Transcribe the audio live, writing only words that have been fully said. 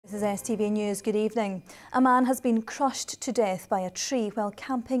This is STV News. Good evening. A man has been crushed to death by a tree while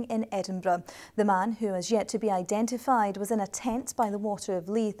camping in Edinburgh. The man, who has yet to be identified, was in a tent by the Water of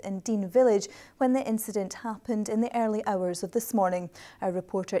Leith in Dean Village when the incident happened in the early hours of this morning. Our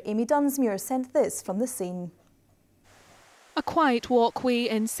reporter Amy Dunsmuir sent this from the scene. A quiet walkway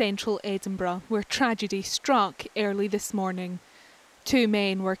in central Edinburgh where tragedy struck early this morning. Two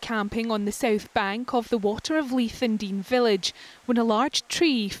men were camping on the south bank of the Water of Leith in Dean Village when a large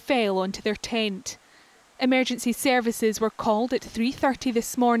tree fell onto their tent. Emergency services were called at 3:30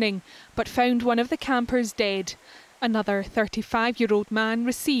 this morning but found one of the campers dead. Another 35-year-old man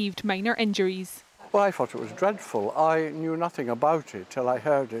received minor injuries. Well, I thought it was dreadful. I knew nothing about it till I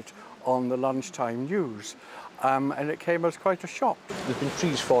heard it on the lunchtime news, and it came as quite a shock. There's been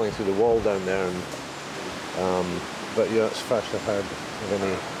trees falling through the wall down there, but yeah, it's first I've heard of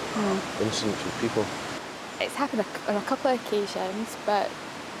any incidents with people. It's happened on a couple of occasions, but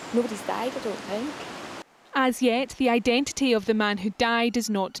nobody's died, I don't think. As yet, the identity of the man who died is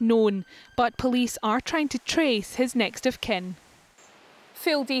not known, but police are trying to trace his next of kin.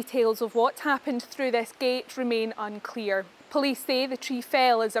 Full details of what happened through this gate remain unclear. Police say the tree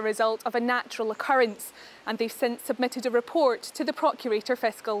fell as a result of a natural occurrence, and they've since submitted a report to the Procurator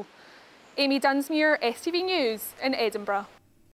Fiscal. Amy Dunsmuir, STV News in Edinburgh.